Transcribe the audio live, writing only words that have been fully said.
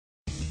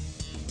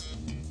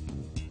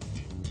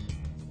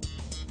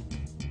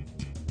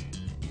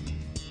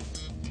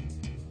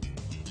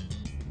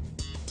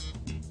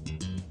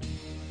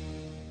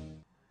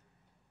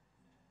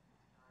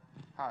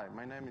Hi,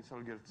 my name is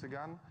Olgierd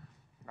Cigan.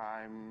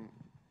 I'm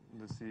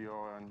the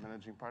CEO and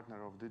managing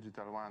partner of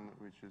Digital One,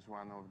 which is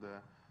one of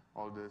the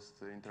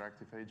oldest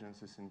interactive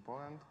agencies in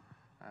Poland.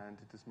 And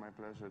it is my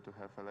pleasure to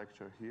have a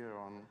lecture here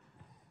on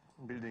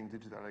building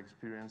digital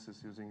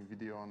experiences using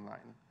video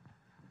online.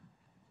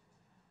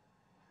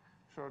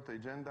 Short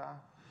agenda.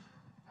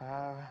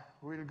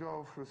 We'll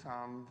go through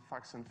some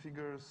facts and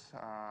figures,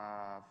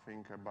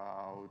 think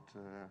about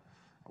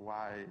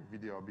why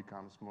video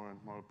becomes more and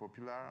more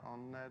popular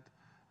on net.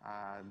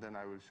 Then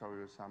I will show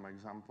you some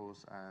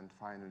examples, and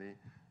finally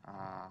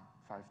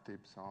 5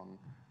 tips on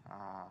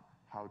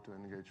how to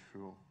engage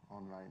through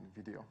online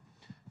video.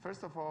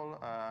 First of all,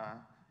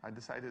 I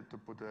decided to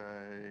put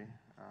a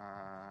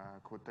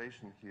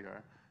quotation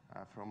here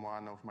from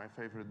one of my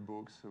favorite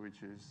books,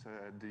 which is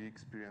The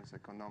Experience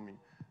Economy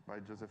by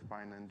Joseph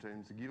Pine and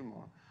James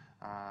Gilmore.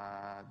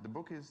 The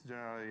book is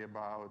generally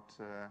about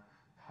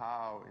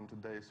how in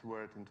today's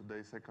world, in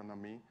today's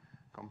economy,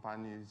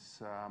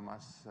 companies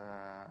must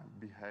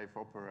behave,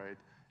 operate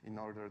in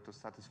order to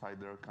satisfy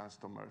their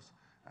customers.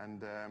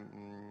 And the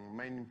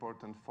main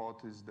important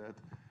thought is that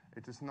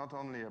it is not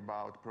only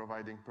about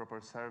providing proper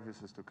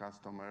services to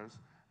customers,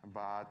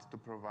 but to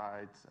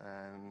provide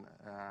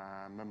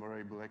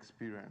memorable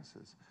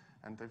experiences.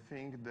 And I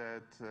think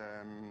that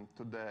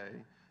today,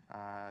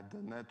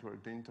 the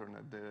network, the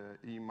internet, the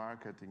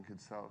e-marketing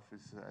itself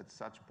is at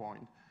such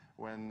point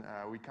when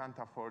we can't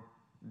afford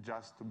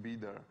just to be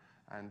there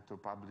and to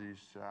publish,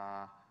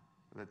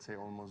 let's say,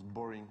 almost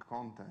boring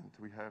content.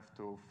 We have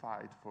to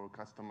fight for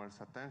customers'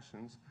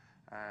 attentions,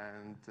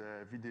 and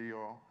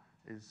video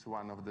is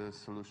one of the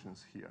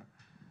solutions here.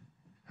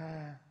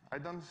 I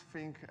don't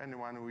think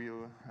anyone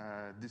will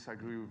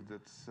disagree with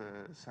that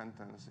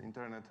sentence.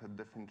 Internet had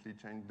definitely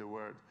changed the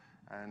world,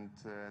 and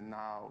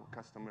now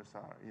customers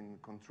are in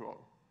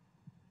control.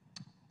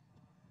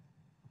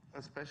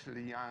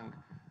 Especially young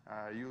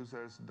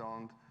users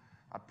don't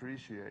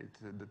appreciate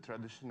the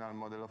traditional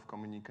model of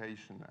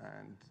communication,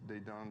 and they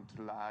don't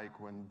like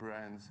when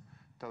brands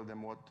tell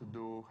them what to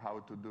do, how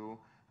to do,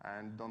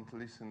 and don't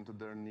listen to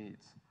their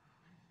needs.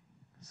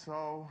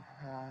 So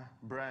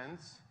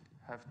brands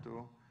have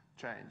to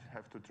change,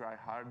 have to try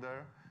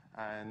harder,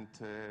 and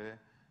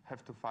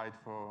have to fight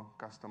for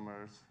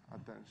customers'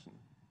 attention.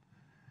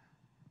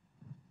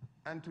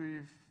 And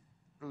we've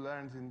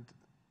learned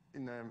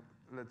in a,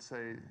 let's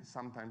say,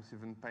 sometimes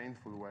even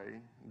painful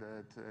way,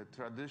 that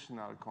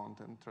traditional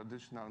content,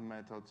 traditional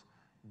methods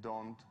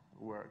don't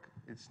work.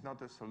 It's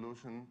not a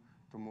solution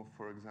to move,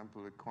 for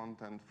example, the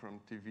content from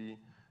TV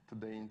to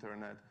the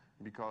internet,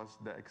 because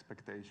the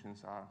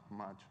expectations are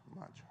much,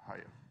 much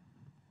higher.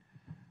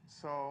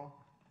 So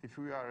if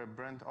we are a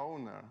brand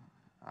owner,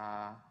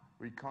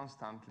 we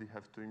constantly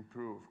have to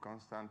improve,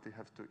 constantly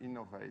have to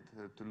innovate,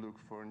 to look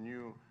for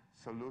new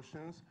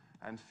solutions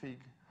and think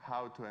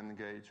how to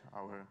engage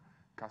our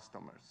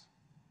customers.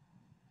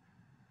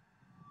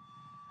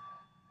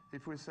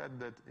 If we said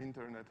that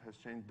internet has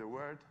changed the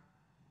world,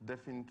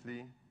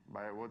 definitely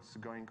by what's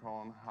going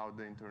on, how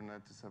the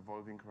internet is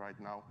evolving right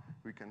now,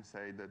 we can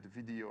say that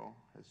video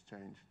has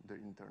changed the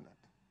internet.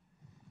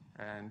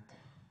 And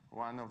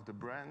one of the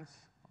brands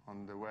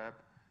on the web,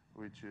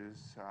 which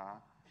is,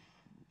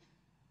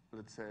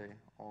 let's say,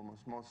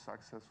 almost most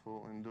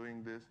successful in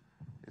doing this,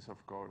 is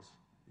of course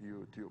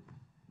YouTube.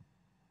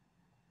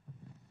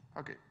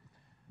 Okay.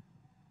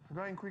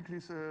 Going quickly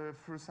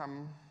through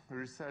some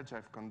research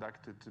I've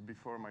conducted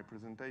before my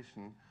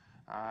presentation,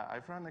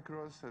 I've run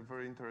across a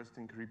very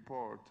interesting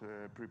report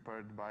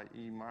prepared by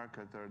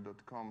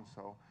eMarketer.com,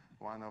 so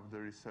one of the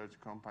research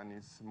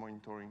companies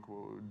monitoring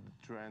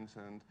trends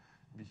and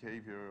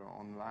behavior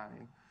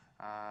online,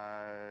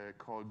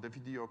 called The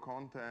Video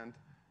Content,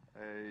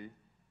 a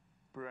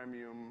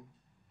Premium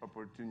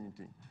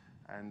Opportunity.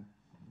 And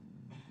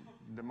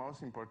the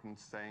most important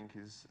saying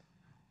is,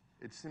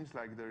 it seems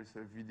like there is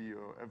a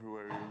video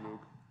everywhere you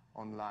look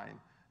online.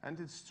 And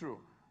it's true.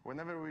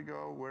 Whenever we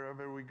go,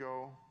 wherever we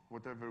go,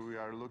 whatever we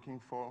are looking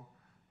for,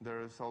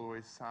 there is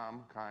always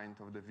some kind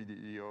of the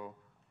video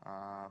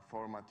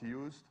format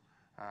used,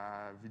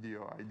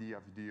 video idea,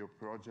 video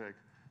project,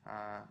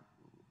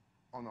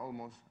 on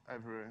almost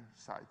every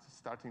site,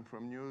 starting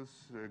from news,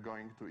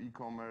 going to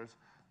e-commerce,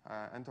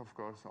 and of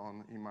course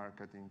on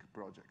e-marketing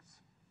projects.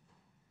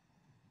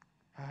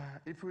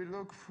 If we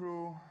look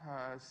through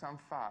some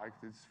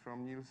facts, it's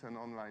from Nielsen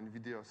Online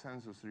Video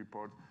Census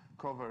report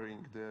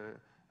covering the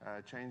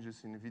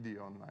changes in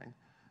video online.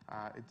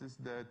 It is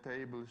the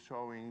table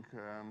showing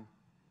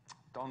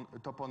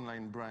top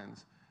online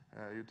brands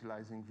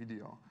utilizing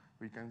video.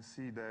 We can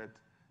see that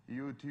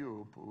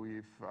YouTube,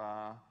 with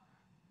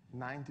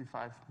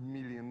 95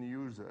 million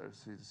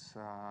users, is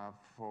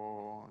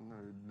for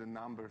the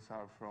numbers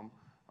are from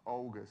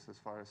August, as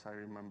far as I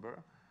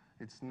remember.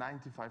 It's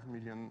 95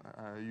 million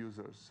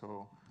users,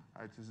 so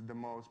it is the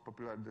most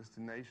popular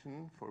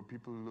destination for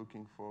people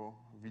looking for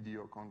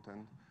video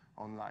content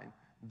online.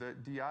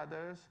 The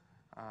others,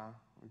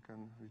 we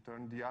can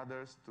return the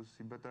others to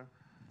see better,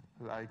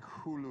 like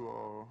Hulu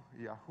or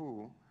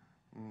Yahoo,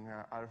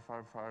 are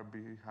far, far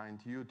behind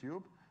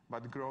YouTube,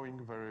 but growing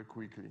very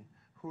quickly.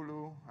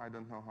 Hulu, I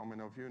don't know how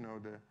many of you know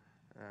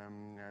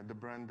the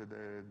brand,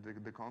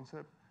 the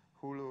concept.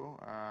 Hulu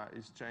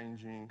is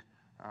changing,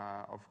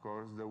 of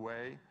course, the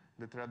way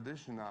the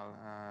traditional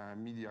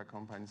media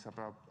companies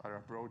are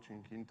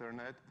approaching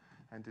internet,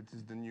 and it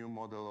is the new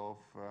model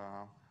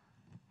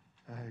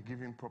of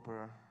giving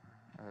proper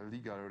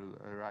legal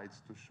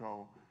rights to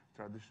show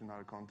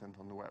traditional content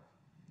on the web.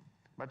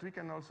 But we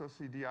can also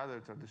see the other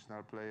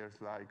traditional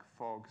players like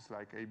Fox,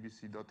 like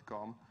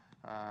ABC.com,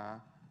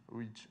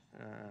 which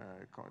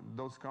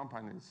those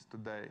companies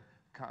today,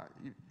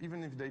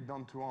 even if they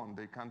don't want,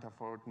 they can't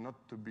afford not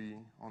to be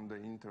on the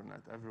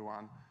internet.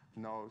 Everyone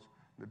knows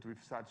that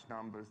with such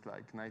numbers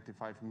like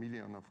 95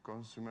 million of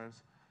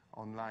consumers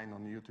online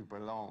on YouTube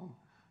alone,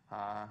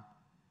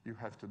 you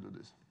have to do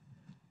this.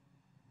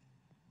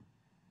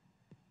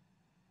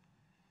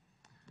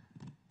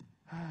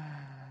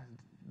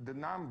 The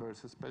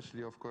numbers,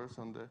 especially of course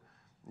on the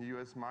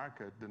US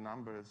market, the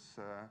numbers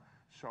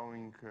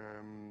showing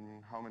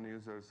how many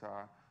users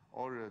are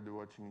already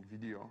watching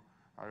video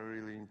are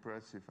really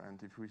impressive.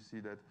 And if we see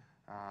that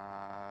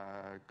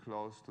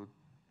close to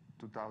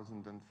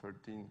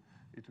 2013,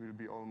 it will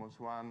be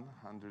almost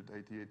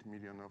 188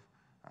 million of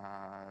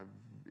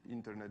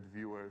internet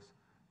viewers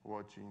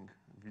watching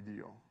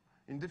video.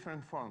 In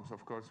different forms,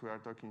 of course, we are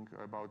talking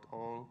about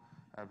all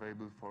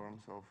available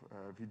forms of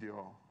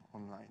video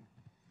online.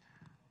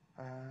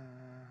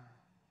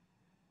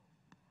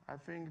 I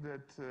think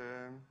that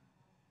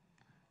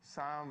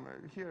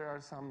here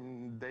are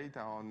some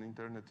data on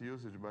internet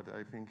usage, but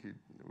I think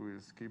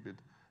we'll skip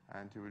it,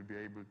 and you will be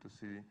able to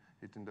see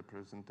it in the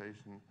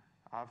presentation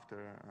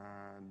after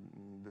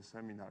the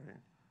seminar.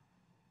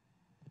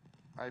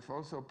 I've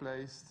also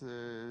placed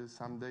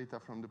some data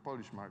from the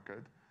Polish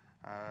market,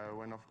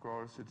 when of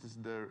course it is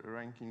the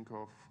ranking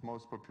of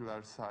most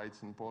popular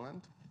sites in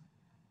Poland.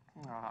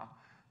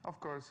 Of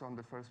course, on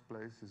the first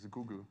place is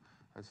Google,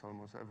 as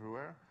almost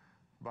everywhere,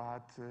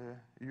 but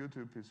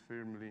YouTube is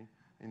firmly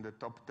in the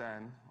top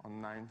 10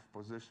 on 9th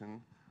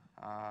position,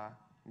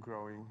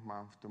 growing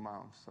month to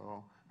month.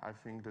 So I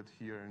think that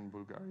here in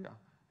Bulgaria,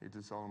 it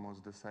is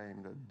almost the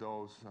same, that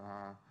those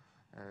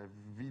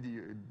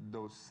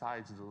those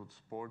sites,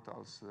 those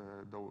portals,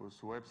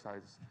 those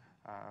websites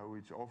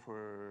which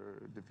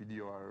offer the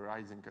video are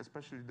rising,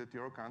 especially that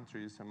your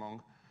country is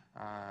among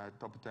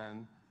top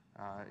 10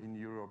 in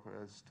Europe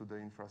as to the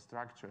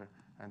infrastructure.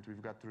 And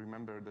we've got to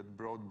remember that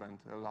broadband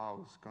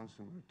allows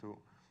consumers to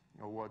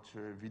watch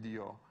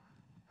video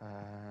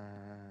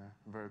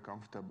very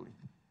comfortably.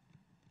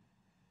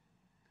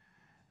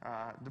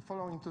 The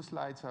following two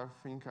slides, I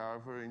think, are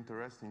very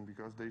interesting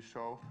because they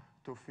show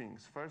two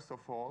things. First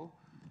of all,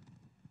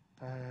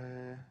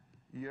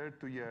 year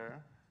to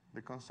year,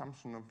 the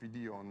consumption of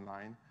video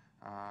online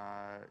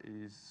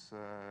is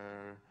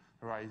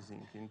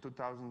rising. In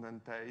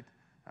 2008,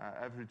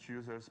 average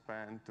user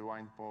spent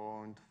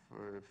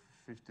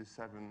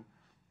 1.57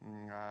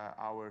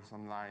 hours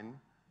online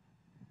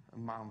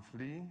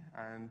monthly,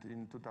 and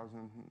in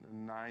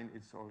 2009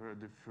 it's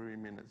already 3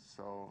 minutes.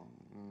 So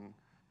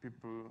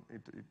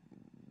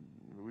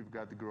we've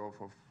got a growth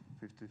of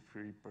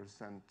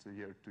 53%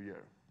 year to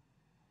year.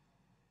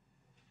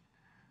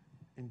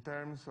 In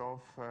terms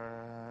of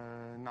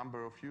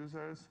number of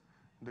users,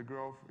 the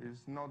growth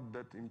is not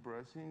that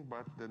impressive,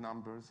 but the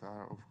numbers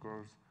are of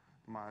course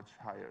much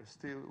higher.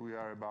 Still, we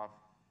are above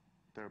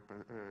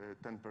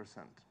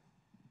 10%.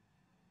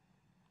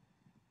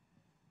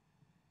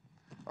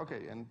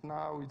 Okay, and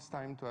now it's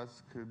time to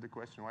ask the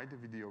question, why the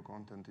video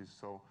content is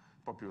so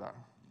popular?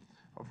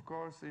 Of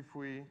course, if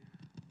we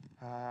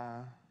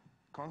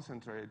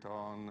concentrate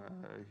on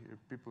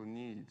people's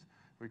needs,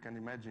 we can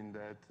imagine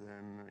that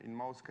in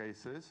most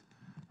cases,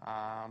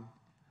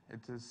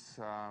 it is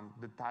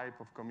the type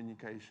of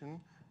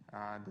communication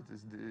that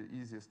is the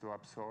easiest to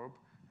absorb,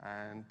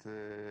 and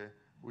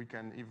we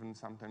can even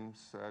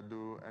sometimes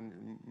do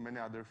many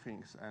other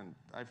things. And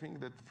I think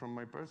that from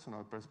my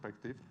personal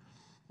perspective,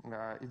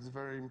 it's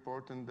very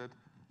important that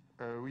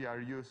we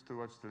are used to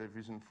watch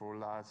television for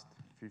last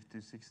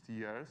 50, 60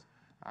 years,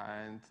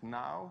 and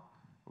now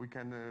we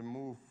can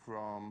move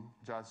from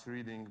just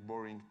reading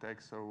boring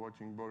text or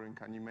watching boring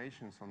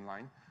animations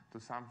online to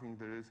something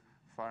that is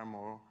far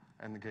more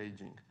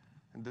engaging.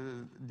 And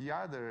the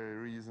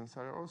other reasons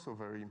are also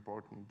very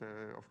important.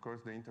 Of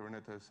course, the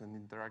internet as an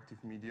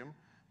interactive medium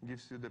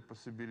gives you the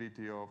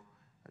possibility of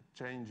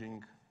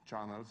changing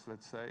channels,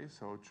 let's say,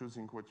 so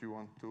choosing what you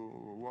want to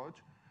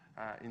watch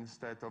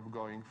instead of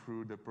going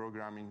through the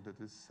programming that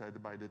is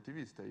set by the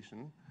TV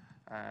station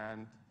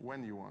and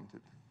when you want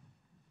it.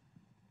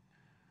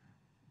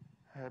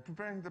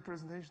 Preparing the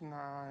presentation,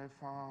 I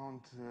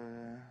found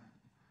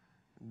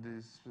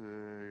this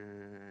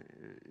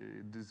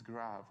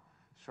graph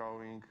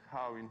showing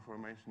how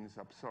information is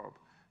absorbed.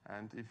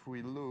 And if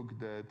we look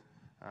at,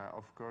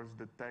 of course,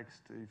 the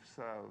text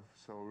itself,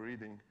 so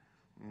reading,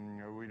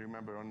 we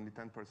remember only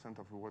 10%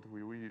 of what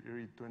we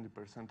read,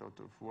 20% out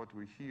of what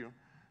we hear.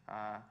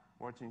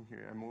 Watching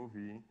a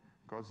movie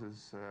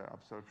causes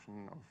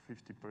absorption of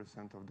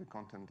 50% of the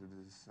content that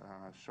is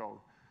shown.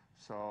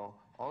 So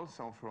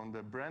also from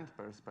the brand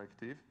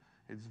perspective,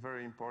 it's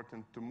very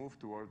important to move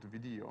toward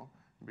video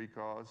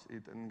because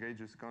it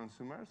engages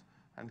consumers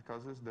and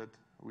causes that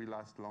we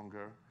last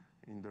longer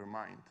in their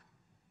mind.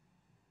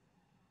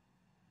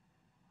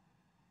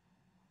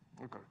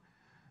 Okay,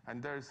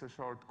 and there is a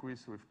short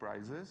quiz with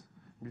prizes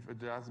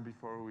just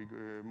before we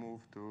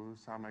move to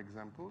some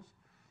examples.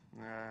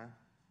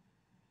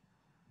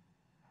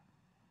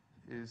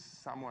 Is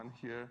someone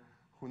here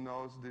who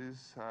knows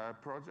this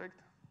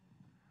project?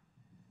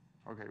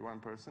 Okay, one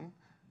person.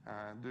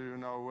 Do you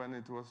know when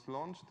it was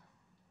launched?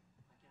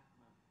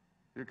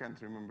 I can't remember. You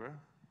can't remember?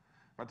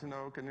 But you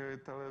know, can you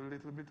tell a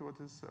little bit what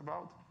it's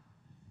about?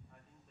 I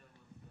think there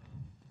was a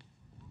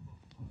group of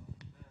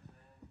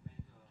BMW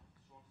made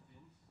short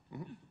films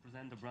just to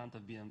present the brand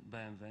of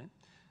BMW.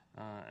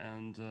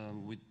 And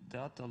with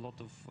that, a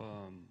lot of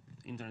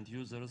internet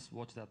users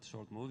watched that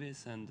short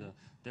movies, and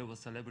there were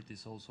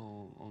celebrities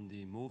also on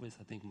the movies.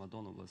 I think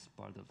Madonna was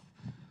part of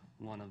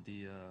one of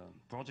the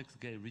projects.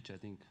 Gay Rich, I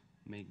think,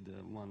 made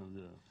one of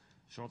the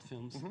short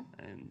films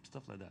and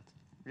stuff like that.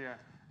 Yeah,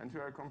 and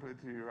you are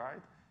completely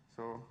right.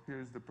 So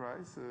here's the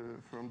prize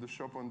from the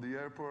shop on the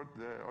airport,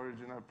 the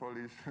original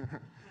Polish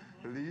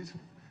leash,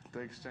 to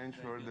exchange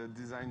for the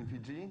design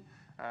VG.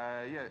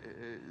 Yeah,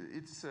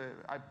 it's.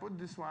 I put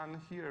this one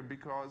here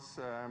because,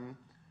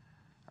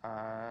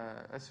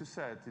 as you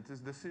said, it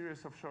is the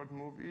series of short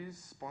movies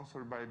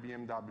sponsored by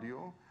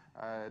BMW.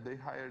 They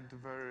hired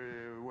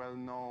very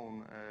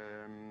well-known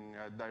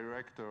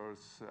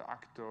directors,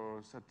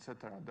 actors,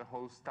 etc., the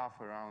whole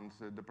staff around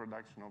the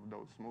production of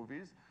those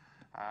movies.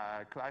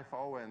 Clive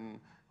Owen,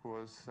 who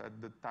was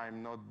at the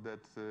time not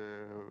that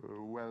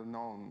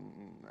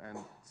well-known and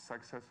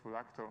successful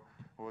actor,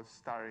 was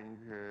starring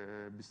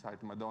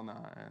beside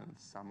Madonna and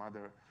some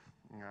other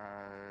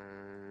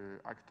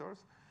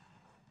actors.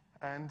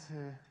 And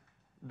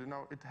you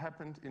know, it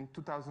happened in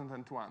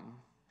 2001.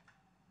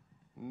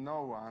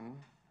 No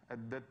one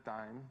at that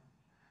time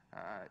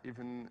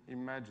even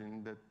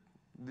imagined that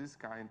this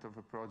kind of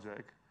a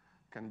project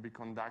can be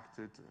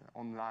conducted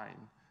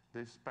online.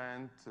 They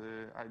spent,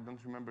 I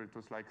don't remember, it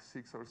was like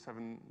 6 or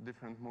 7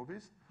 different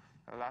movies,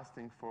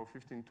 lasting for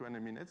 15-20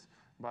 minutes,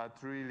 but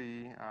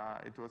really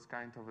it was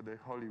kind of the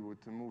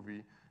Hollywood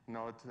movie,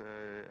 not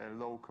a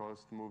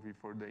low-cost movie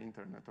for the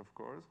internet, of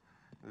course.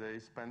 They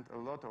spent a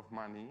lot of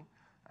money,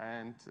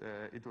 and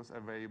it was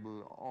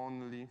available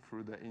only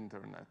through the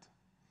internet,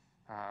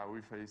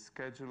 with a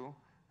schedule,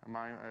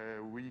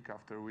 week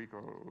after week,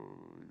 or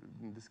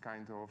in this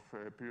kind of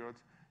period,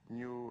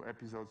 new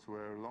episodes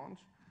were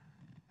launched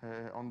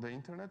on the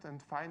internet,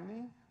 and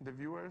finally the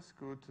viewers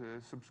could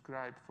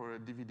subscribe for a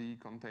DVD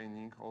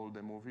containing all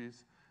the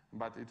movies,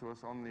 but it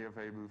was only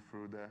available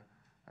through the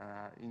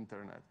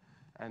internet.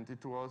 And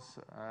it was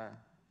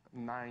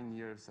 9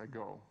 years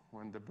ago,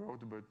 when the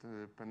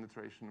broadband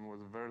penetration was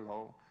very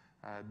low.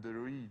 The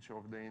reach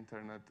of the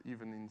internet,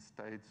 even in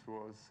States,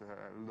 was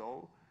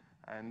low,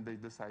 and they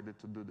decided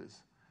to do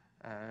this.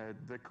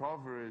 The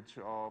coverage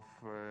of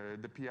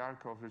the PR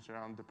coverage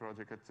around the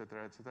project,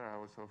 etc.,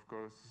 was of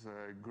course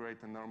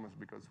great, enormous,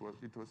 because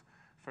it was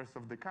first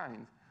of the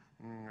kind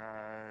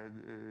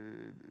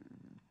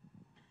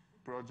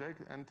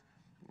project, and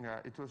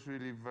it was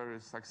really very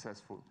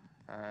successful.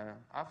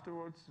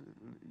 Afterwards,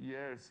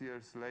 years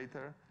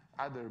later,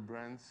 other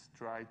brands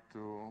tried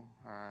to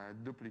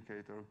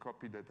duplicate or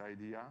copy that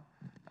idea,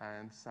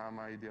 and some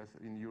ideas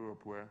in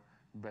Europe were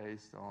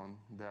based on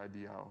the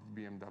idea of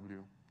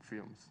BMW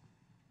films.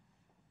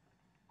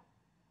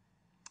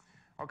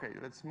 Okay,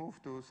 let's move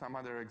to some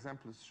other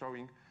examples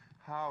showing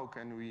how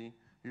can we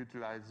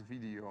utilize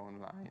video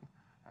online,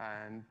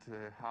 and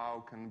how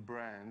can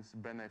brands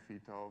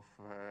benefit of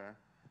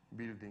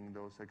building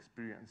those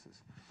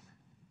experiences.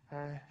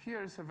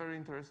 Here is a very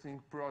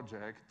interesting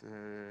project,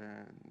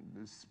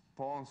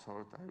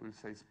 sponsored, I will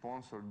say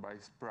sponsored by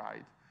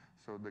Sprite,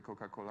 so the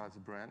Coca-Cola's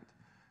brand.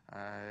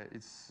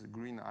 It's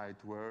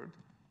Green-Eyed World,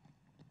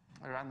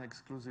 run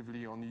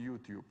exclusively on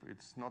YouTube.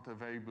 It's not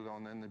available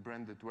on any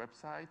branded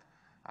website.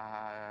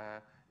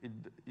 It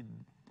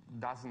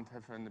doesn't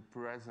have any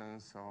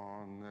presence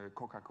on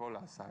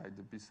Coca-Cola side,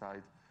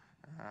 beside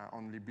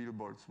only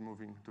billboards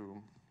moving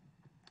to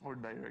or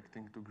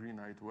directing to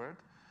Green-Eyed World.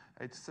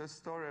 It's a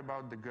story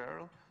about the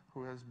girl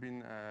who has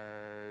been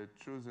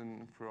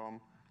chosen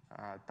from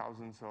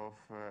thousands of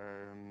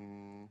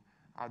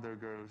other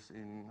girls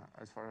in,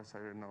 as far as I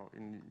know,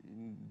 in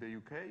the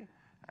UK,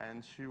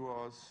 and she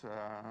was.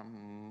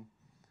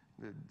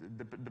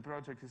 The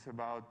project is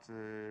about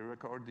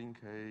recording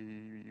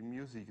a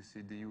music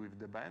CD with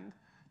the band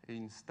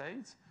in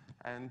States,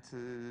 and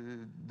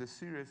the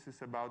series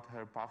is about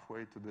her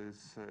pathway to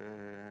this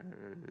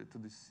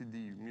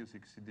CD,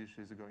 music CD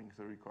she's going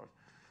to record.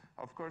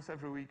 Of course,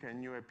 every week a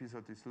new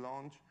episode is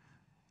launched.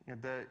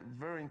 The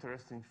very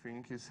interesting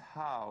thing is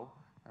how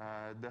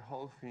the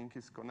whole thing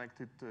is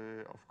connected,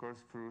 of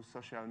course, through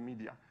social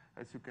media.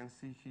 As you can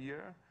see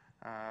here,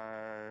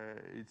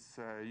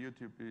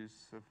 YouTube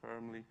is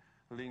firmly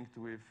linked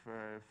with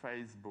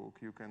Facebook.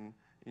 You can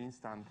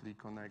instantly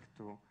connect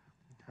to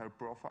her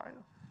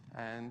profile,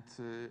 and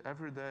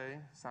every day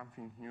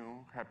something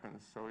new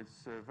happens. So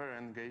it's very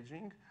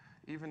engaging.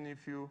 Even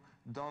if you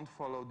don't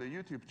follow the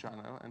YouTube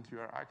channel and you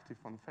are active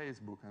on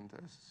Facebook, and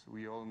as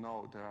we all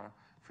know, there are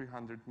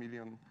 300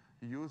 million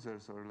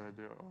users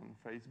already on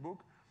Facebook,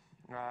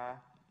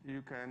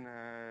 you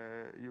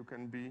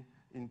can be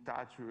in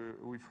touch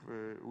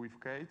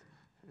with Kate,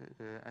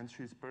 and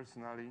she's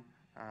personally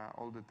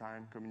all the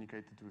time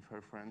communicated with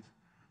her friends,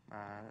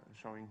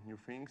 showing new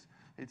things.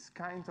 It's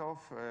kind of,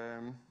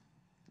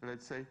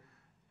 let's say,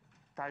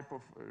 type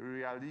of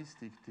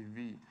realistic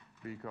TV,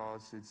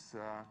 because it's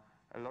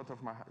a lot of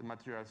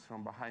materials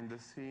from behind the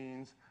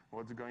scenes,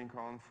 what's going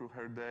on through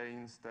her day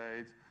in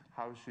stage,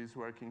 how she's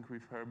working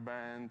with her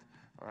band,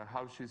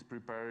 how she's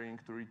preparing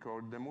to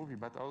record the movie,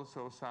 but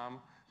also some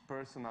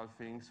personal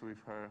things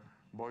with her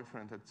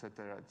boyfriend,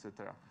 etc.,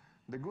 etc.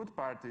 The good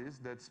part is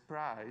that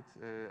Sprite,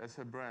 as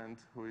a brand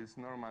who is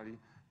normally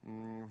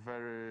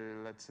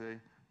very, let's say,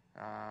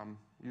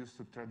 used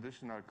to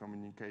traditional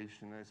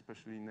communication,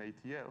 especially in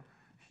ATL,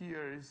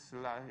 here is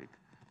like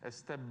a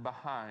step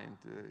behind.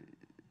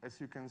 As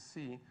you can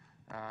see,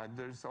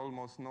 there's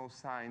almost no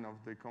sign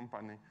of the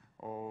company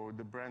or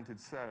the brand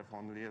itself,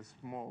 only a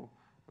small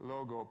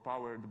logo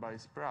powered by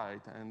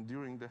Sprite. And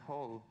during the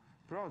whole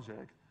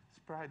project,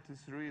 Sprite is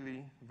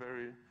really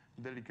very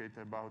delicate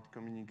about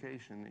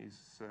communication,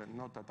 is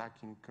not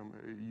attacking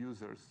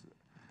users.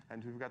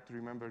 And we've got to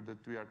remember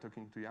that we are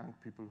talking to young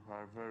people who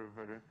are very,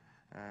 very,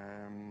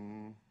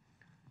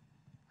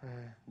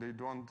 they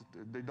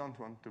don't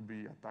want to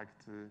be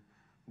attacked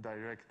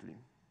directly.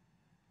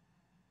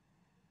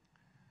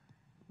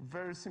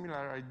 Very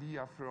similar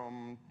idea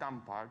from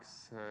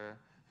Tampax.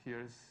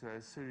 Here's a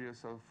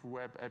series of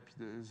web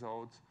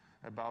episodes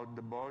about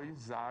the boy,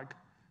 Zach,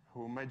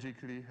 who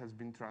magically has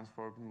been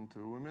transformed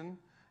into a woman,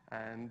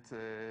 and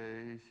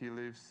he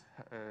lives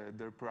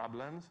their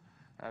problems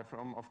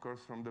of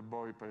course, from the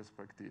boy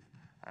perspective.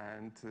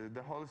 And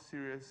the whole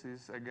series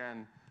is,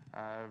 again,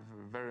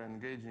 very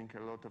engaging,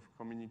 a lot of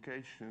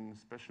communication,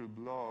 special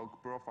blog,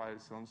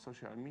 profiles on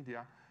social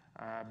media,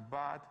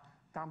 but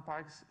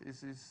Tampax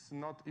is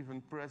not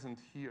even present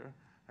here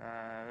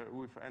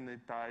with any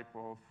type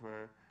of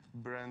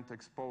brand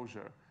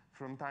exposure.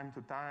 From time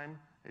to time,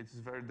 it's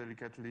very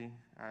delicately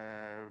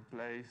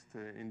placed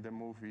in the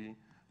movie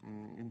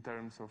in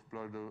terms of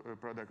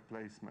product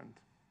placement.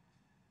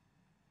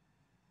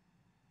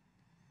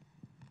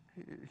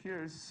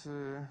 Here's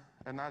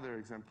another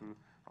example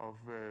of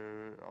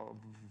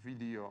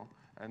video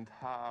and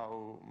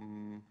how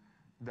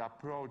the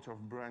approach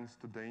of brands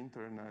to the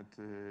internet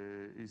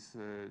is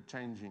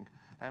changing.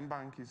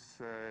 mBank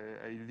is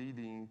a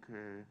leading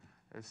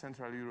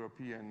Central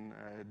European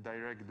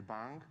direct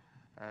bank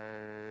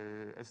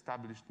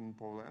established in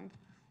Poland,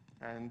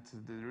 and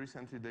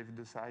recently they've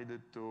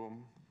decided to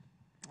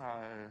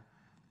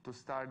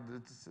start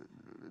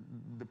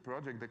the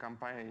project, the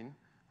campaign,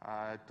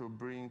 to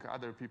bring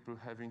other people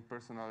having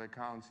personal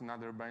accounts in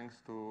other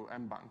banks to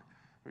mBank,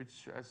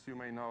 which, as you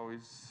may know,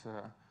 is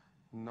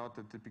not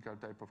a typical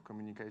type of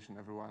communication.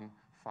 Everyone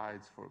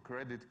fights for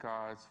credit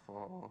cards,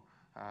 for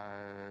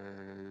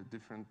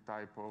different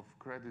type of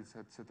credits,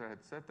 etc.,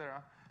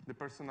 etc. The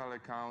personal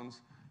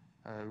accounts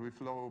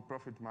with low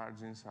profit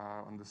margins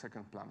are on the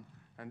second plan.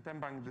 And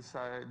mBank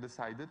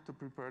decided to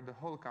prepare the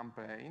whole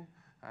campaign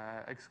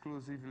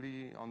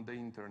exclusively on the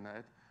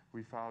internet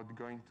without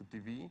going to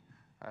TV,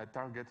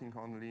 targeting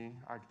only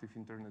active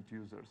internet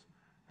users.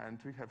 And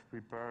we have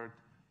prepared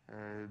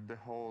the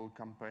whole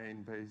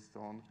campaign based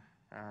on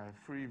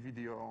 3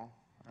 video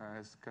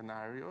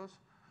scenarios,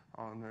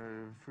 on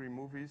 3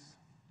 movies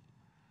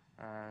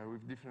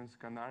with different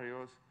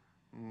scenarios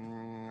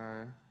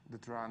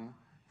that run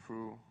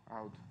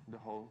throughout the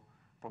whole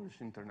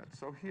Polish internet.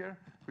 So here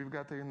we've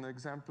got an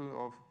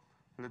example of,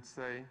 let's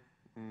say,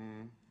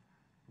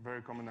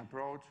 very common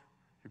approach.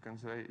 You can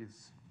say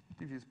it's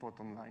TV spot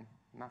online,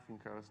 nothing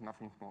else,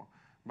 nothing more.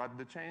 But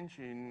the change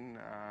in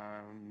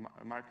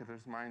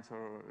marketers' minds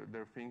or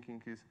their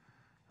thinking is,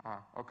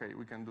 okay,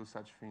 we can do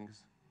such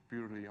things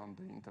purely on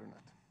the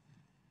internet.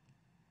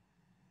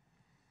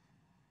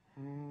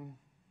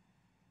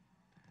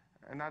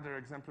 Another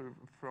example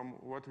from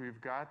what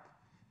we've got,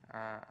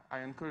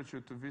 I encourage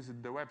you to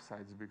visit the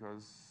websites,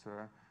 because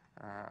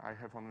I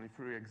have only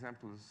 3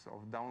 examples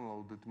of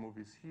downloaded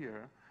movies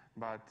here,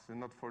 but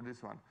not for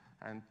this one.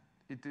 And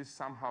it is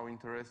somehow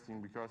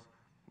interesting because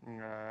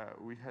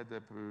we had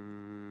the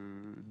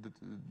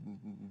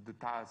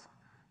task,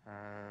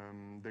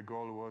 the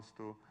goal was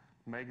to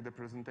make the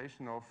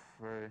presentation of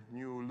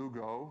new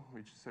Lugo,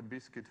 which is a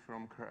biscuit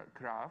from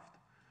Kraft,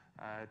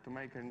 to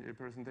make a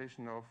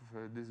presentation of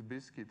this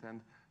biscuit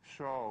and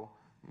show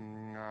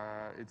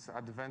its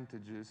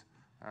advantages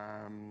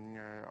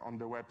on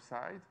the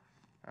website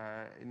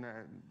in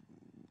a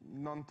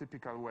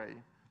non-typical way.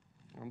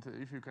 And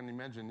if you can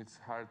imagine, it's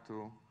hard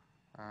to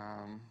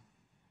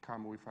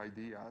come with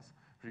ideas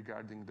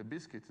regarding the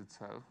biscuit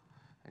itself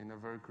in a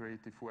very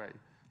creative way.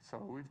 So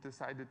we've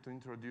decided to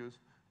introduce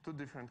 2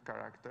 different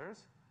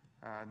characters,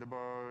 the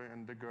boy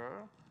and the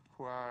girl,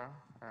 who are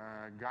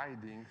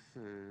guiding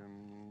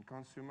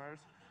consumers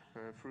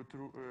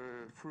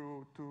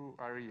through two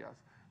areas.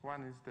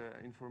 One is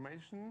the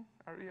information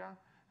area,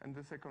 and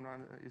the second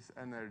one is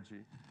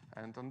energy.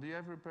 And on the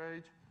every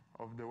page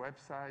of the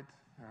website,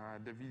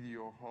 the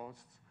video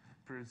hosts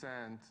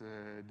present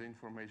the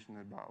information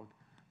about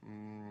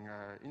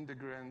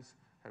ingredients,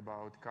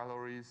 about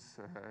calories,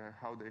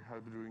 how they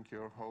help during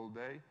your whole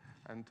day,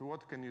 and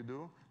what can you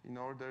do in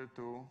order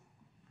to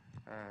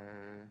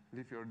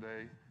live your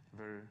day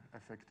very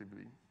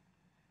effectively.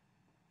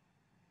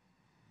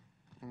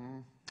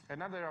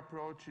 Another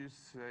approach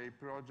is a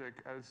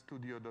project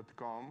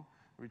lstudio.com,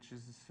 which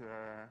is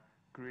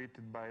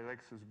created by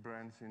Lexus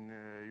brands in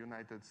the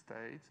United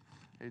States.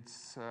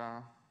 It's,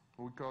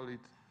 we call it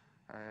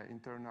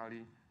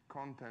internally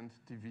Content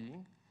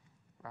TV.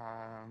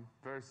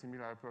 Very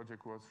similar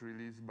project was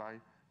released by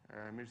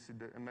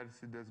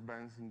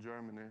Mercedes-Benz in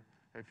Germany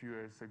a few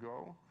years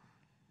ago.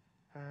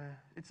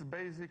 It's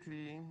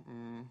basically,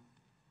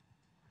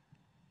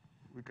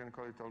 we can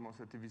call it almost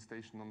a TV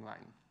station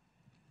online.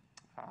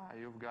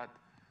 You've got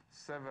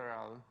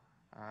several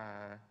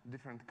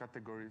different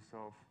categories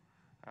of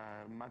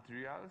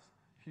materials: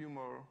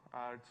 humor,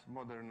 arts,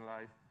 modern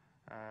life,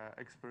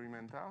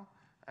 experimental,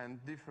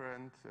 and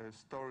different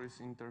stories,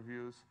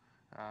 interviews,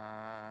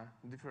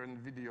 different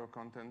video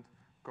content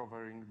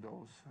covering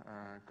those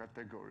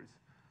categories.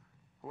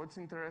 What's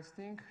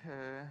interesting,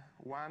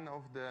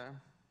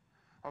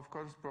 of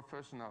course,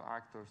 professional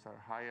actors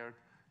are hired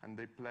and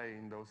they play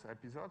in those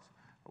episodes.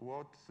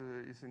 What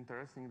is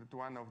interesting that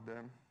one of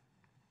the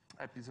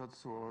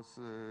episodes was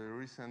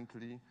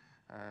recently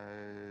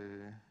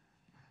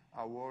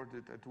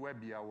awarded at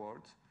Webit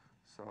Awards.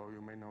 So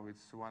you may know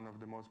it's one of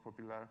the most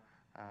popular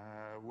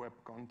web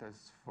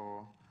contests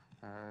for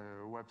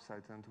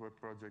websites and web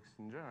projects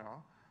in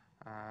general,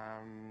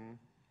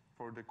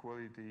 for the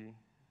quality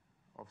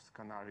of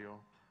scenario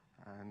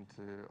and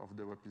of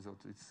the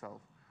episode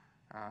itself.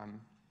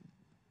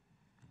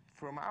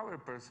 From our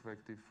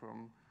perspective,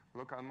 from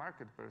local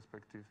market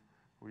perspective,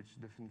 which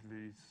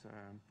definitely is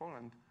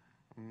Poland,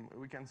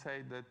 we can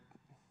say that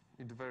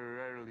it very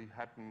rarely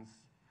happens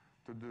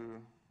to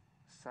do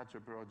such a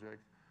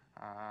project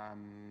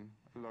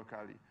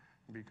locally,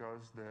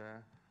 because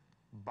the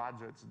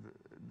budgets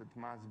that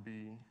must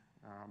be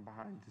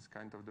behind this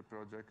kind of the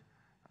project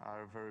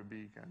are very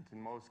big, and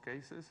in most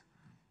cases,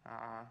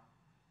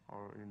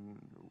 or in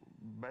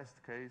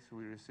best case,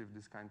 we receive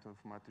this kind of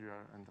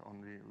material and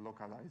only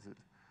localize it.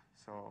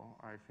 So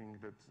I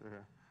think that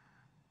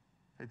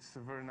it's a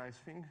very nice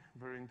thing,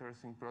 very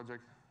interesting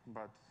project,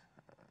 but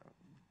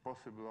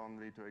possible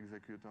only to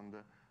execute on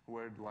the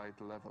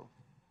worldwide level.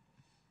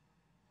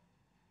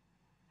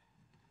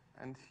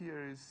 And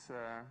here is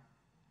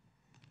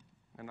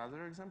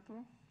another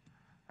example.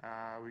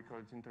 We call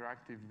it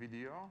interactive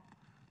video.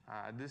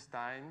 This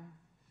time,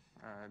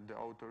 the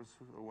authors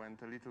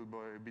went a little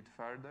bit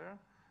further.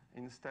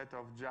 Instead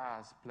of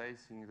just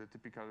placing the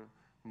typical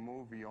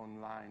movie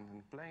online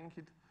and playing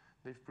it,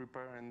 they've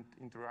prepared an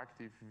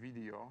interactive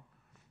video.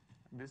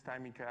 This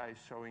time IKEA is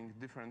showing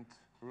different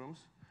rooms.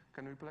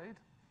 Can we play it?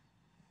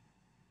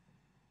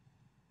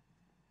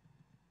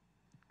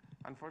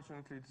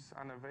 Unfortunately, it's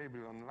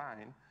unavailable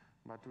online,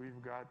 but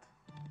we've got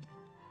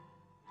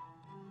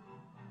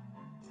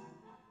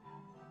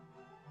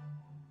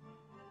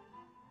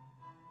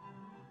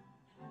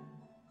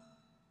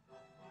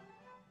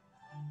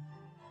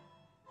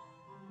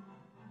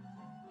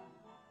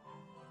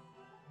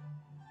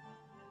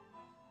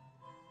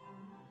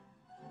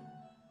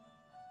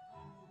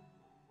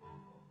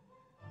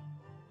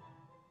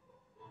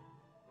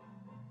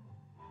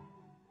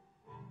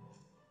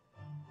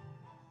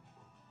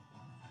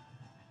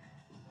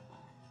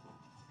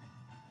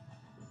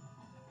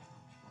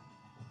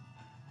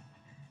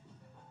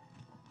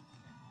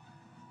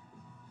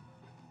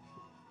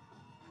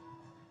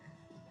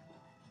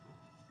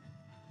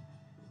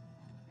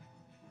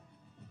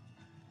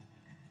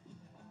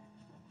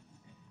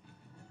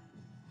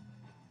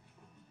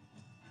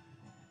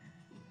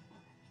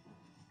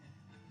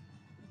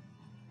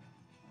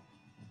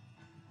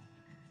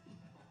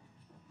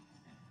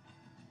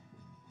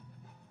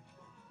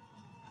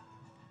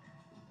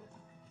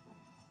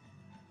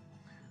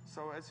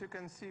So as you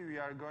can see, we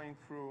are going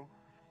through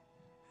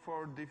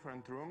 4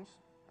 different rooms,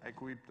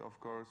 equipped, of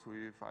course,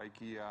 with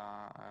IKEA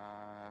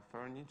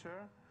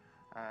furniture.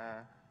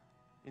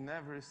 In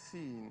every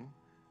scene,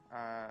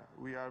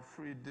 we have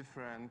 3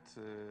 different,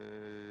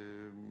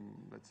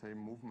 let's say,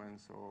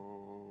 movements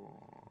or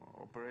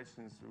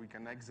operations we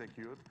can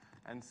execute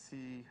and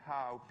see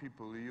how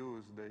people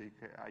use the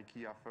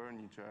IKEA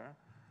furniture.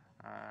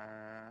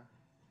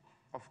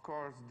 Of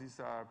course, these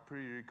are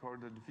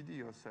pre-recorded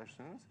video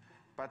sessions,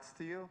 but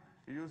still,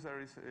 user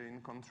is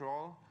in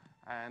control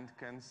and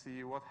can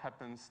see what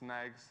happens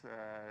next,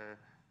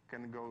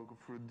 can go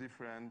through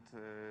different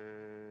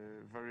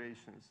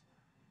variations.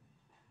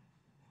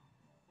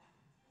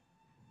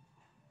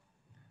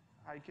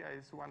 IKEA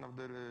is one of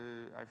the,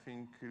 I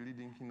think,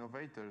 leading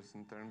innovators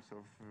in terms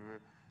of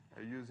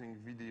using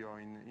video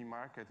in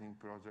e-marketing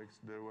projects.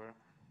 There were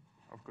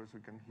of course, we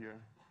can here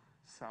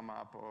sum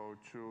up or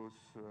choose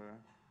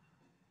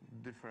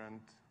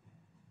different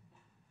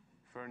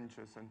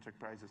furnitures and check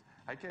prices.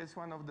 IKEA is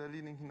one of the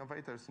leading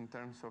innovators in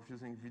terms of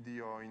using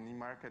video in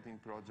e-marketing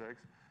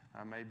projects.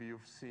 Maybe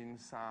you've seen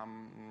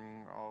some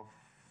of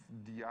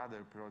the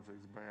other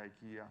projects by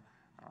IKEA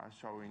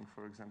showing,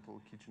 for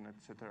example, kitchen,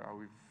 etc.,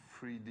 with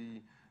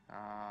 3D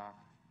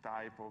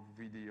type of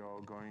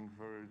video going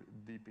very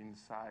deep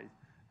inside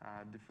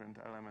different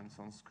elements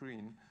on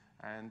screen.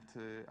 And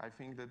I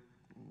think that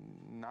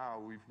now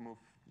we've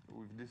moved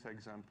with this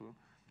example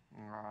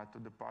to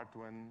the part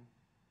when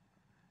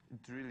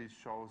it really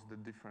shows the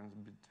difference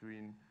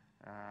between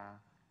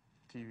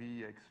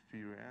TV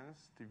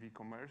experience, TV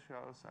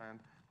commercials, and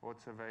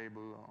what's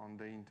available on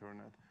the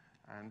internet.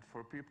 And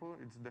for people,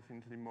 it's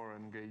definitely more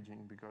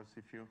engaging, because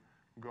if you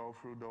go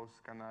through those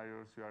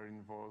scenarios, you are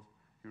involved,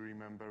 you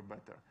remember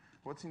better.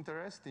 What's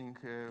interesting,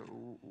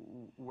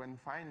 when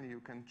finally you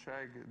can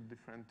check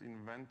different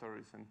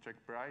inventories and check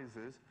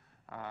prices,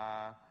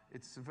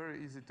 it's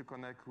very easy to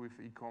connect with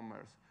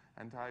e-commerce.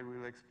 And I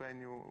will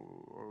explain you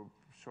or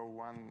show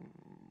one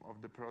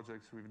of the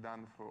projects we've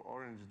done for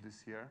Orange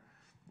this year.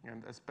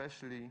 And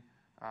especially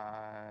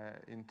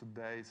in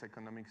today's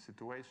economic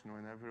situation,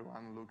 when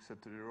everyone looks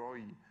at the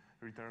ROI,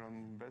 return on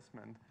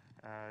investment,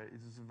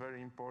 it's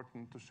very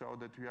important to show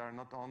that we are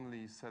not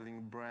only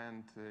selling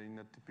brand in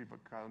a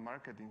typical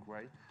marketing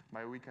way,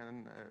 but we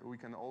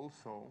can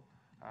also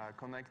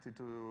connect it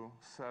to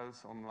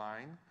sales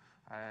online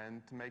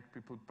and make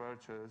people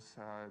purchase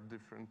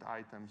different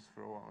items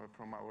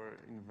from our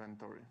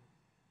inventory.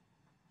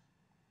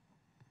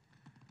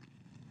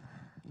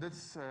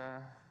 That's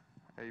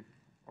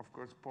of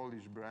course,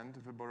 Polish brand,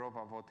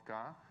 Wyborowa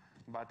Vodka,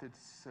 but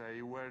it's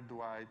a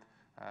worldwide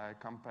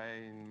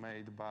campaign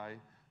made by,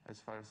 as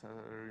far as I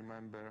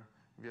remember,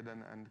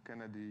 Wieden and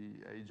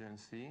Kennedy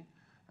Agency,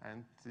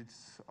 and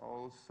it's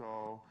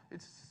also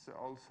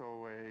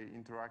a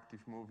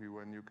interactive movie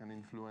when you can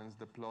influence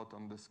the plot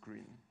on the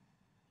screen.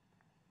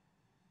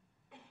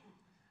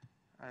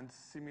 And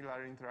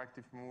similar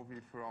interactive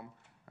movie from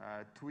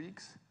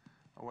Twix,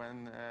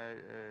 when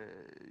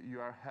you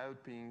are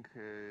helping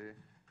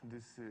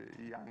this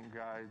young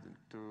guy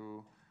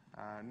to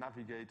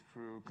navigate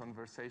through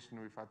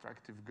conversation with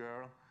attractive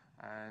girl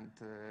and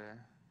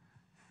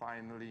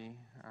finally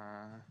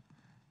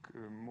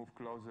move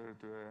closer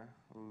to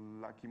a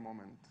lucky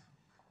moment.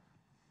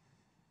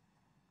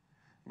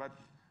 But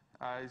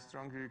I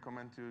strongly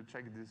recommend you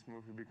check this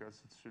movie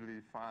because it's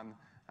really fun.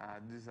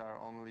 These are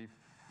only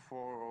 4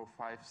 or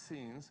 5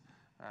 scenes,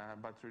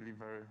 but really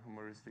very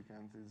humoristic,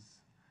 and is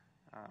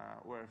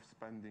worth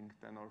spending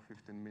 10 or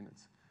 15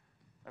 minutes.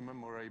 A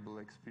memorable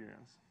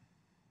experience.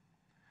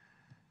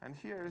 And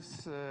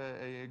here's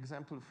an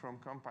example from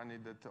company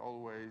that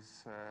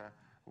always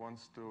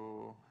wants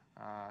to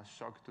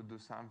shock to do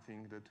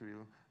something that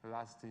will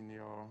last in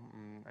your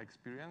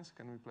experience.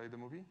 Can we play the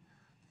movie?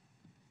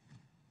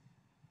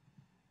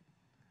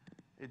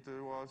 It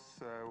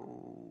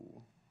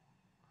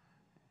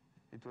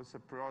was a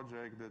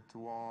project that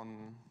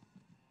won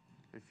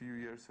a few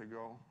years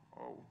ago.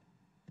 Oh,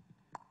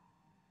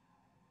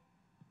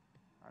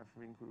 I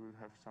think we will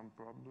have some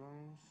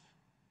problems.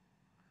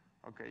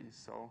 Okay,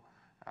 so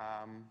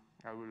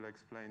I will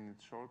explain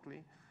it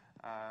shortly.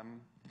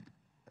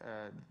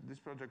 This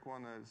project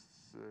won a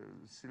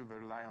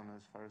Silver Lion,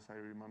 as far as I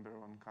remember,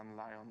 on Cannes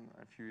Lion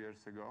a few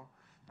years ago.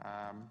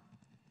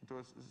 It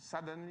was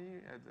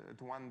suddenly,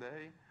 at one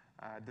day,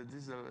 the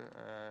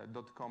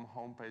Diesel.com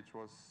homepage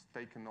was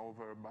taken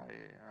over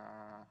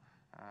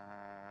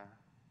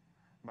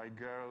by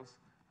girls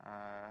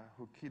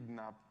who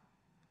kidnapped.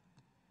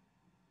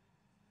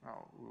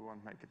 Oh, we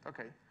won't make it.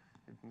 Okay,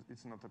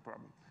 it's not a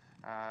problem.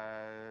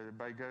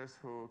 By girls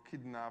who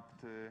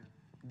kidnapped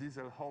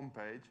Diesel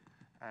homepage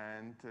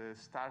and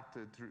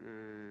started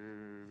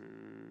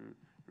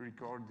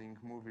recording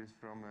movies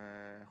from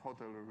a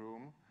hotel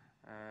room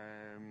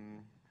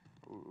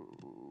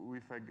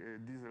with a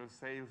Diesel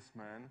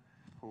salesman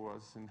who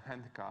was in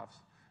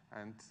handcuffs,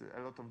 and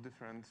a lot of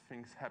different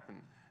things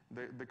happened.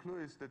 The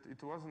clue is that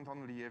it wasn't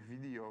only a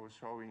video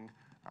showing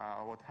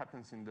what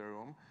happens in the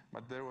room,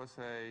 but there was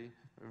a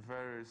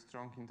very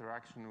strong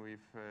interaction with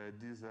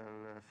Diesel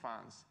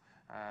fans.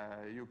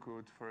 You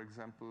could, for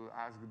example,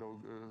 ask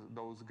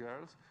those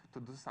girls to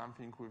do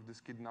something with this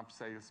kidnapped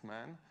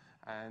salesman,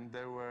 and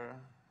they were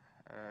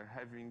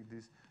having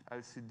these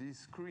LCD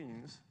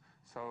screens,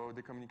 so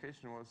the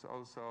communication was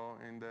also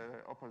in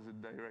the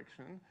opposite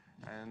direction,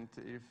 and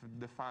if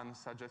the fan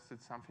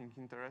suggested something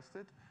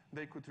interesting,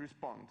 they could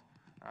respond.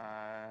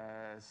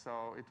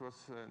 So it was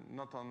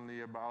not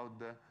only about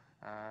the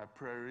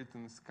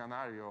pre-written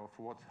scenario of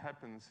what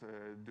happens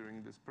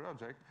during this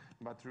project,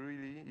 but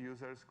really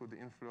users could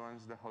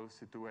influence the whole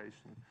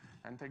situation.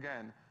 And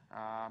again,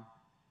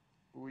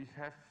 we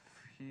have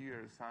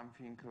here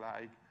something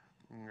like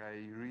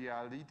a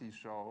reality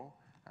show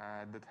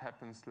that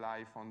happens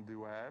live on the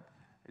web.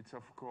 It's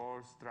of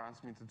course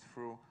transmitted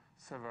through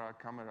several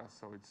cameras,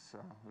 so it's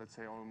let's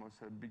say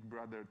almost a Big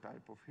Brother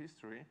type of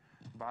history,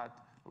 but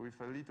with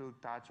a little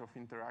touch of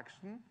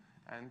interaction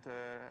and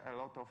a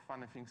lot of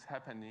funny things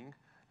happening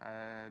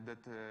that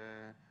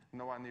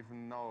no one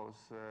even knows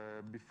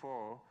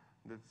before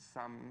that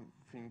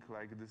something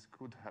like this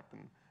could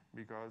happen,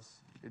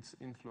 because it's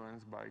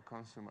influenced by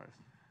consumers.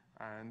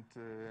 And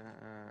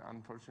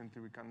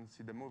unfortunately, we can't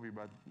see the movie,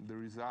 but the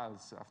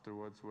results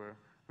afterwards were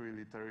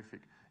really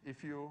terrific.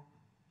 If you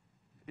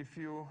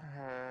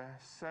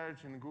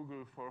search in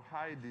Google for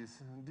high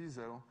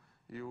diesel,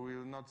 you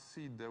will not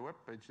see the web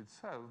page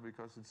itself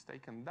because it's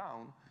taken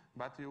down,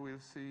 but you will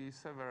see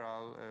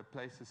several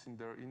places in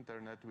the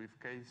internet with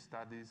case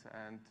studies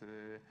and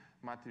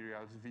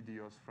materials,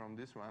 videos from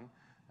this one.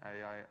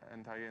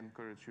 And I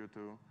encourage you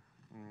to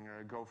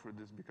go through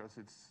this, because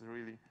it's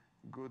really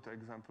good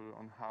example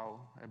on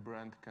how a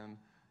brand can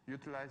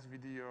utilize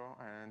video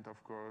and,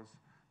 of course,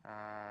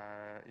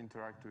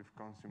 interact with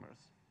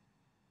consumers.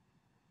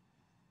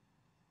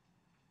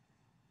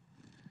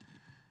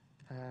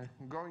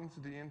 Going to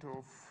the end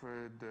of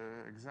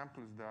the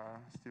examples, there are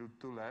still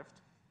 2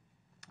 left.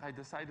 I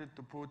decided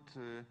to put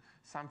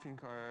something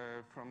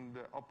from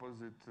the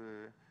opposite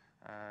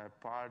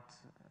part,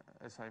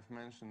 as I've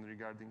mentioned,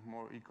 regarding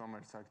more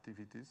e-commerce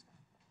activities.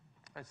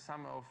 As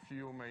some of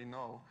you may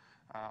know,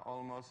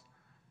 almost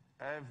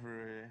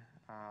every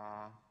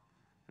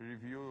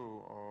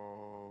review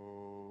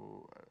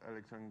or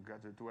electronic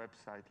gadget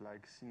website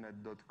like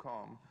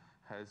cnet.com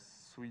has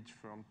switched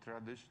from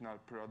traditional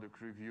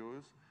product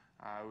reviews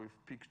with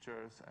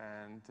pictures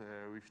and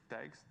with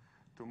text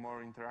to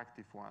more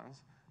interactive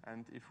ones.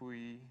 And if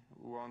we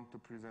want to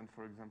present,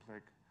 for example,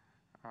 like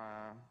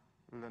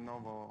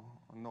Lenovo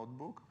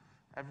notebook,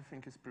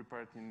 everything is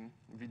prepared in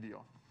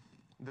video.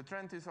 The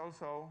trend is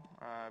also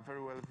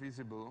very well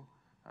visible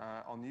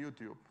on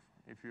YouTube.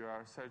 If you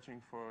are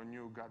searching for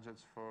new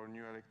gadgets, for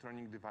new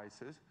electronic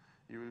devices,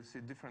 you will see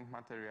different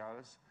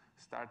materials,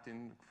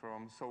 starting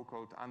from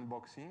so-called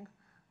unboxing,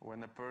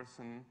 when a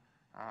person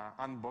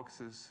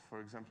unboxes,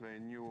 for example, a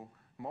new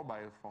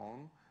mobile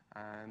phone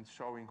and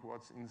showing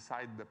what's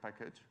inside the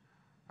package.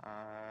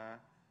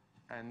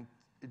 And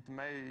it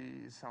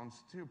may sound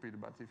stupid,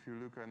 but if you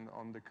look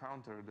on the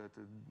counter that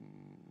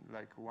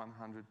like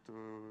 100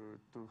 to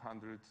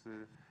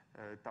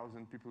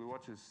 200,000 people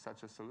watches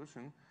such a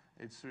solution,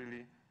 it's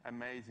really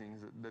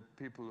amazing that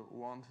people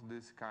want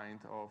this kind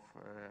of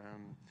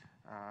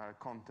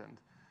content.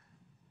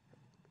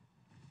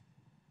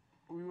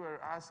 We were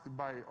asked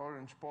by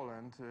Orange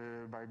Poland,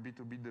 by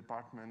B2B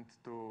department,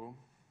 to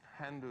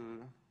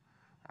handle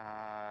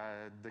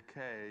the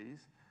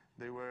case.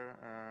 They were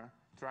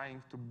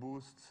trying to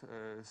boost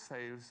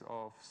sales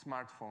of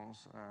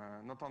smartphones,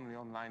 not only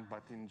online,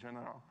 but in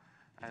general.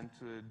 And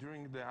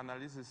during the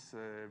analysis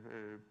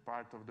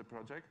part of the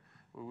project,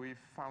 we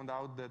found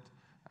out that,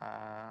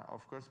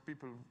 of course,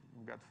 people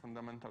got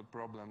fundamental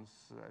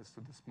problems as to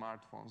the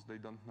smartphones. They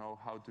don't know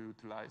how to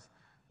utilize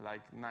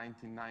like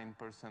 99%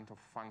 of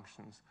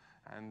functions,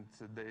 and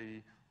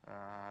they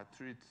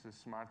treat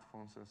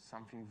smartphones as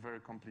something very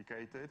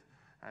complicated,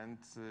 and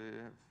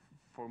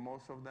for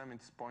most of them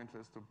it's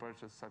pointless to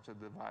purchase such a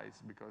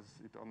device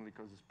because it only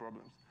causes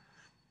problems.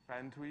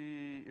 And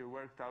we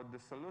worked out the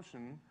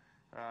solution.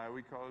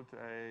 We called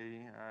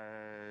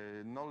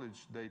a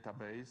knowledge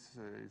database.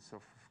 It's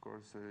of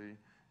course an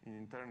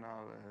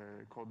internal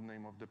code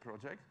name of the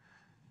project.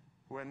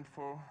 When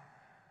for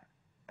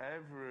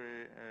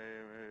every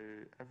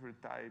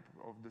type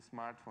of the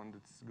smartphone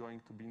that's going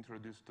to be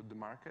introduced to the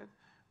market,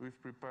 we've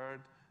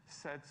prepared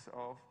sets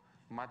of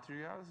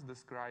materials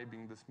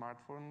describing the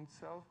smartphone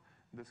itself,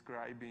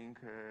 describing,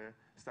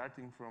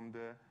 starting from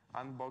the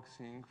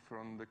unboxing,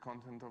 from the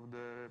content of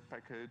the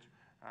package,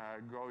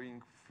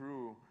 going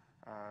through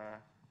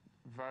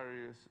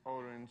various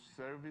Orange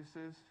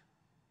services,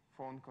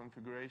 phone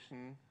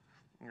configuration,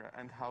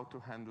 and how to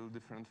handle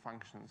different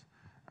functions.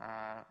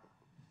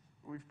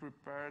 We've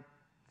prepared,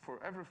 for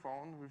every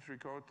phone, we've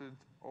recorded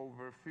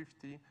over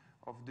 50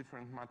 of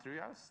different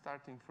materials,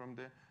 starting from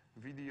the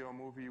video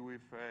movie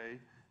with a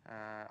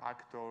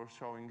actor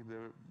showing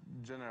the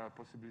general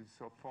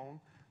possibilities of phone,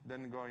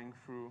 then going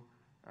through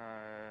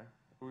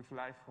with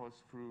live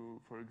host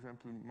through, for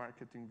example,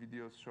 marketing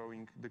videos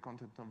showing the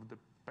content of the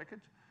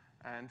package,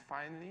 and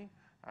finally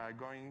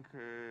going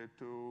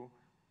to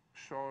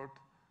short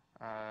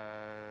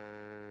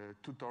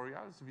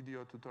tutorials,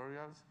 video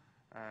tutorials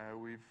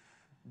with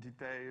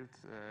detailed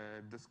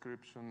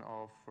description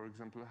of, for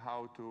example,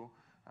 how to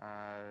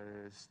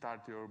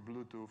start your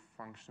Bluetooth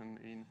function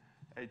in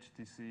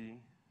HTC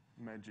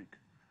Magic.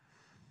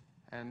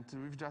 And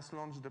we've just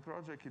launched the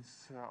project.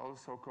 It's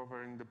also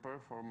covering the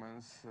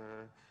performance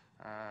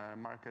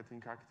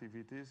marketing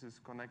activities. It's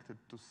connected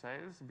to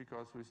sales,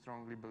 because we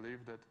strongly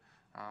believe that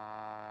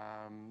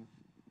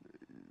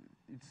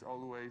it's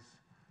always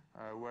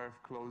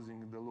worth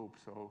closing the loop.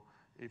 So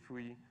if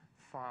we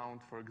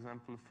found, for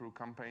example, through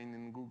campaign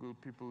in Google,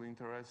 people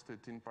interested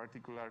in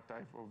particular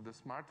type of the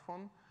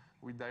smartphone,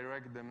 we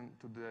direct them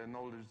to the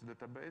knowledge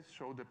database,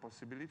 show the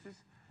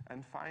possibilities,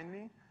 and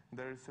finally,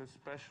 there is a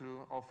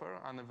special offer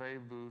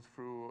unavailable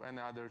through any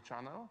other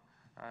channel.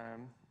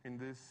 In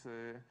this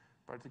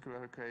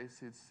particular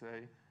case, it's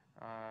a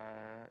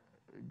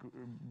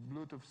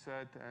Bluetooth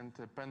set and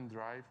a pen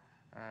drive,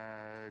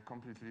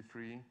 completely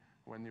free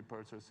when you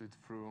purchase it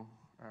through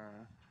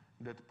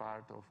that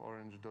part of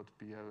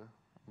orange.pl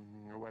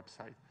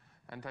website.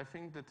 And I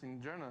think that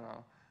in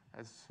general,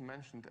 as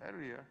mentioned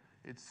earlier,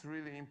 it's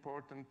really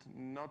important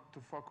not to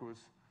focus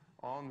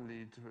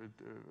only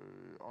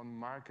on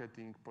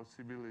marketing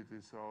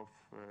possibilities of,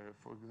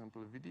 for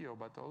example, video,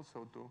 but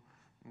also to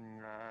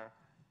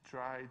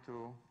try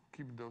to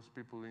keep those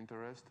people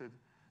interested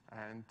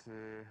and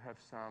have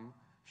some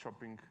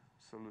shopping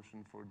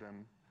solution for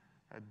them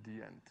at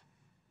the end.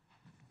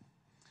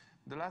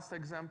 The last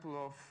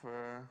example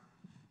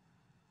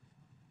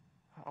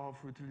of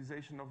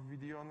utilization of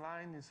video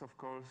online is, of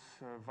course,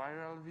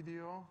 viral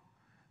video.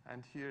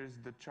 And here is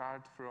the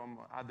chart from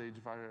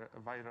Adage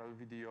viral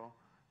video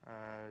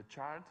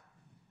chart.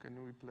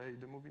 Can we play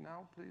the movie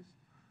now, please?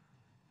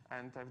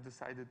 And I've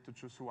decided to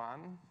choose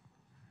one,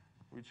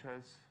 which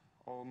has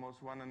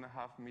almost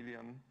 1.5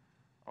 million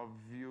of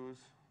views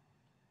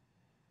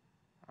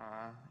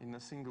in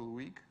a single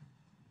week.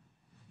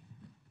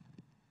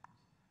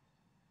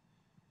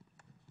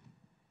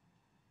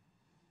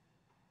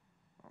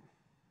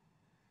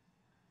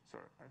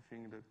 Sorry, I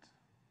think that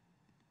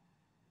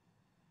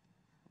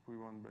we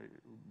won't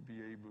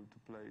be able to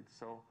play it.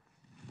 So,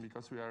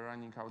 because we are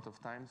running out of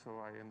time, so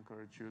I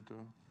encourage you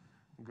to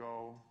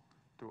go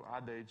to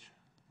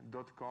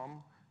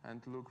adage.com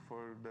and look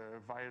for the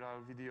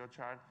viral video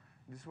chart.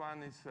 This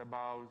one is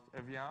about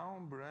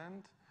Evian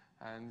brand,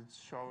 and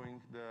it's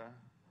showing the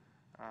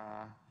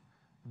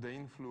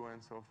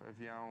influence of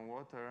Evian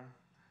water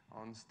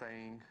on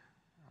staying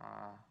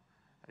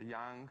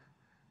young,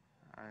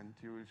 and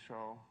you will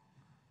show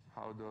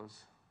how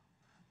those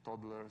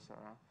toddlers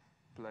are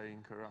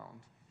playing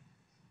around.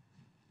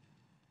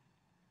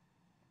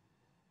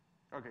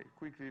 Okay,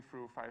 quickly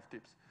through 5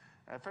 tips.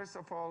 First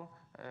of all,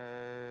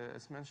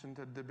 as mentioned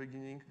at the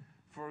beginning,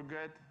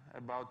 forget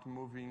about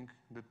moving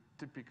the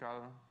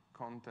typical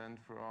content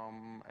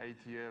from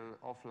ATL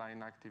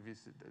offline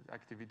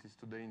activities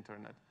to the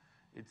internet.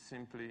 It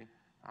simply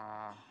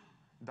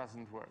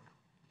doesn't work.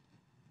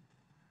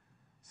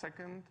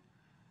 Second,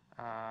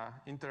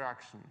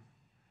 interaction.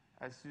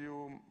 As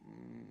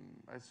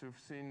you've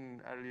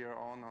seen earlier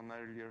on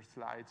earlier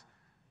slides,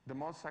 the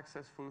most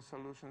successful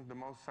solutions, the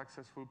most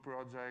successful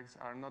projects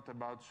are not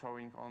about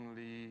showing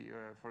only,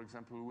 for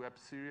example, web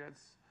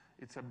series.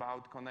 It's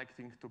about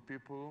connecting to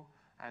people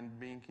and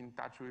being in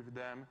touch with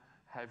them,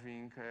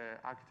 having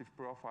active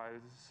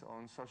profiles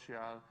on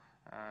social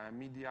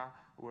media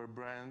where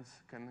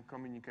brands can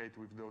communicate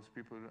with those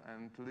people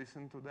and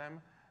listen to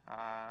them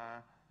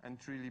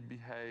and really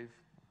behave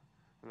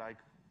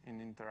like in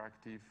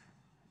interactive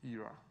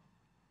era.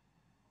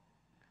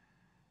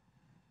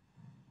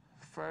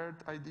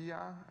 Third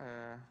idea,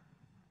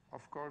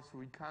 of course,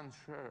 we can't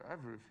share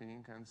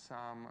everything, and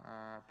some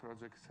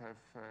projects have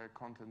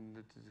content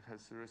that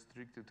has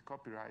restricted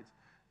copyrights,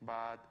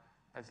 but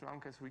as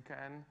long as we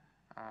can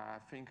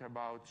think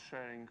about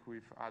sharing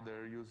with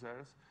other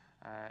users,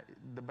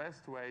 the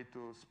best way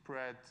to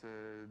spread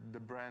the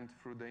brand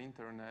through the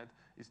internet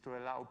is to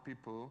allow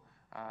people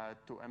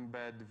to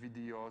embed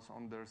videos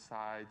on their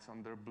sites,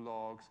 on their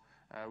blogs.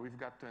 We've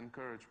got to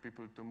encourage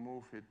people to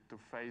move it to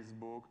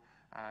Facebook,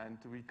 and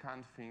we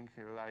can't think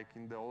like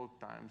in the old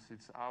times.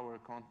 It's our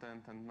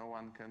content and no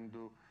one can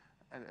do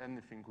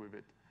anything with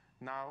it.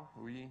 Now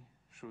we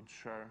should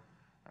share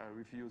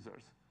with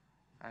users,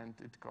 and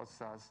it costs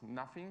us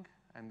nothing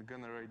and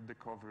generate the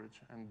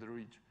coverage and the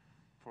reach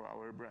for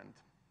our brand.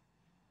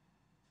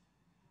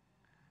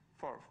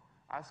 Fourth,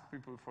 ask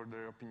people for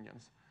their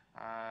opinions.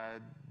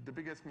 The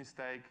biggest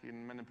mistake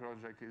in many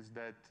projects is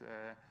that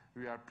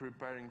we are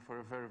preparing for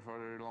a very,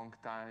 very long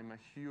time, a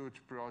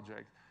huge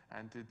project,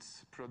 and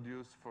it's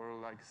produced for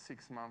like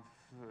 6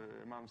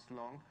 months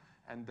long,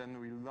 and then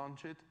we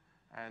launch it,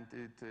 and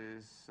it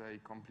is a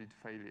complete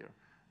failure.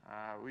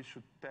 We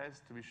should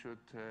test, we should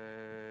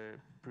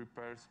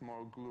prepare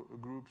small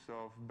groups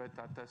of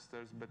beta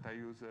testers, beta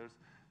users,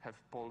 have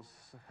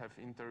polls, have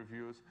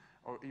interviews,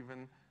 or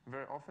even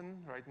very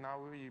often, right now,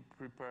 we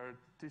prepare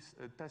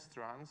test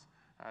runs,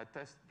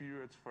 test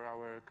periods for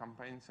our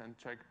campaigns and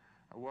check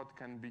what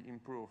can be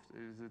improved.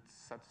 Is it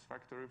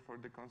satisfactory for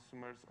the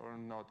consumers or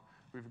not?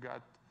 We've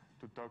got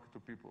to talk to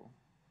people.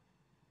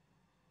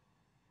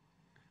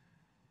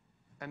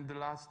 And the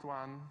last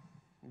one,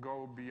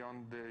 go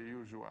beyond the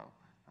usual.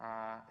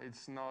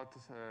 It's not,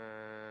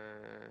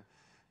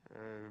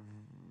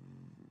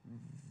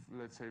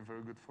 let's say,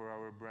 very good for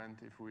our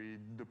brand if we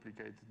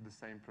duplicate the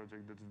same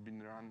project that's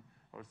been run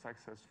or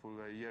successful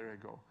a year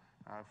ago.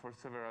 For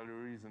several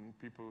reasons,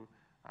 people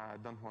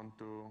don't want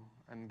to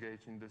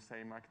engage in the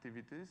same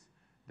activities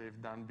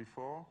they've done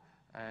before,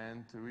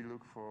 and we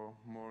look for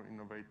more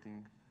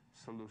innovating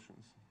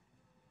solutions.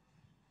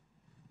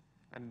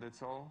 And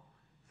that's all.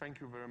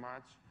 Thank you very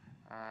much.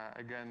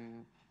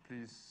 Again,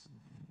 please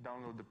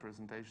download the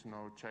presentation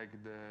or check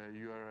the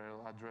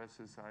URL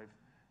addresses I've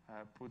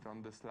put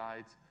on the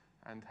slides,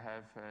 and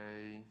have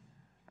a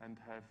and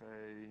have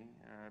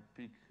a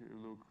peek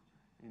look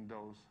in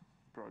those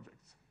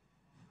projects.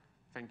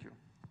 Thank you.